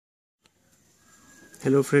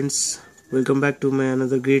Hello friends, welcome back to my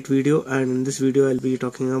another great video, and in this video I'll be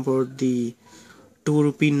talking about the 2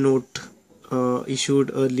 rupee note issued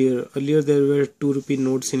earlier. Earlier there were 2 rupee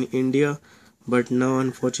notes in India, but now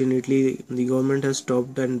unfortunately the government has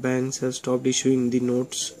stopped and banks have stopped issuing the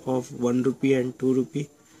notes of 1 rupee and 2 rupee.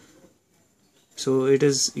 So it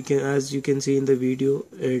is, as you can see in the video,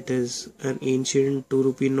 it is an ancient 2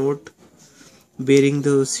 rupee note bearing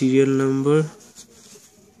the serial number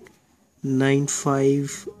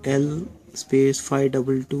 95L space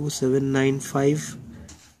 522795,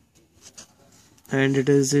 and it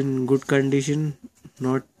is in good condition,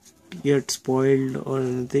 not yet spoiled or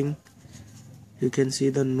anything. You can see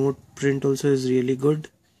the note print also is really good.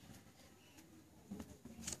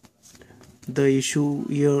 The issue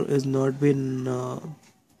here has not been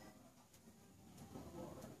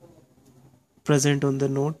present on the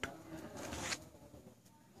note,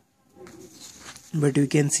 but you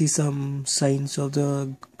can see some signs of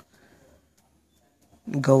the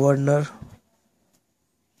governor.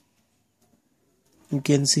 You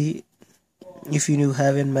can see, if you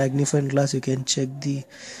have a magnifying glass, you can check the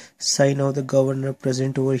sign of the governor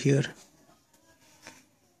present over here.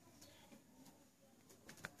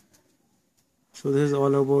 So this is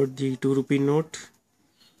all about the 2 rupee note.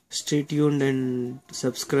 Stay tuned and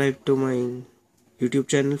subscribe to my YouTube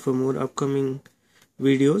channel for more upcoming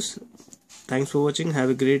videos. Thanks for watching. Have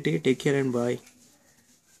a great day. Take care and bye.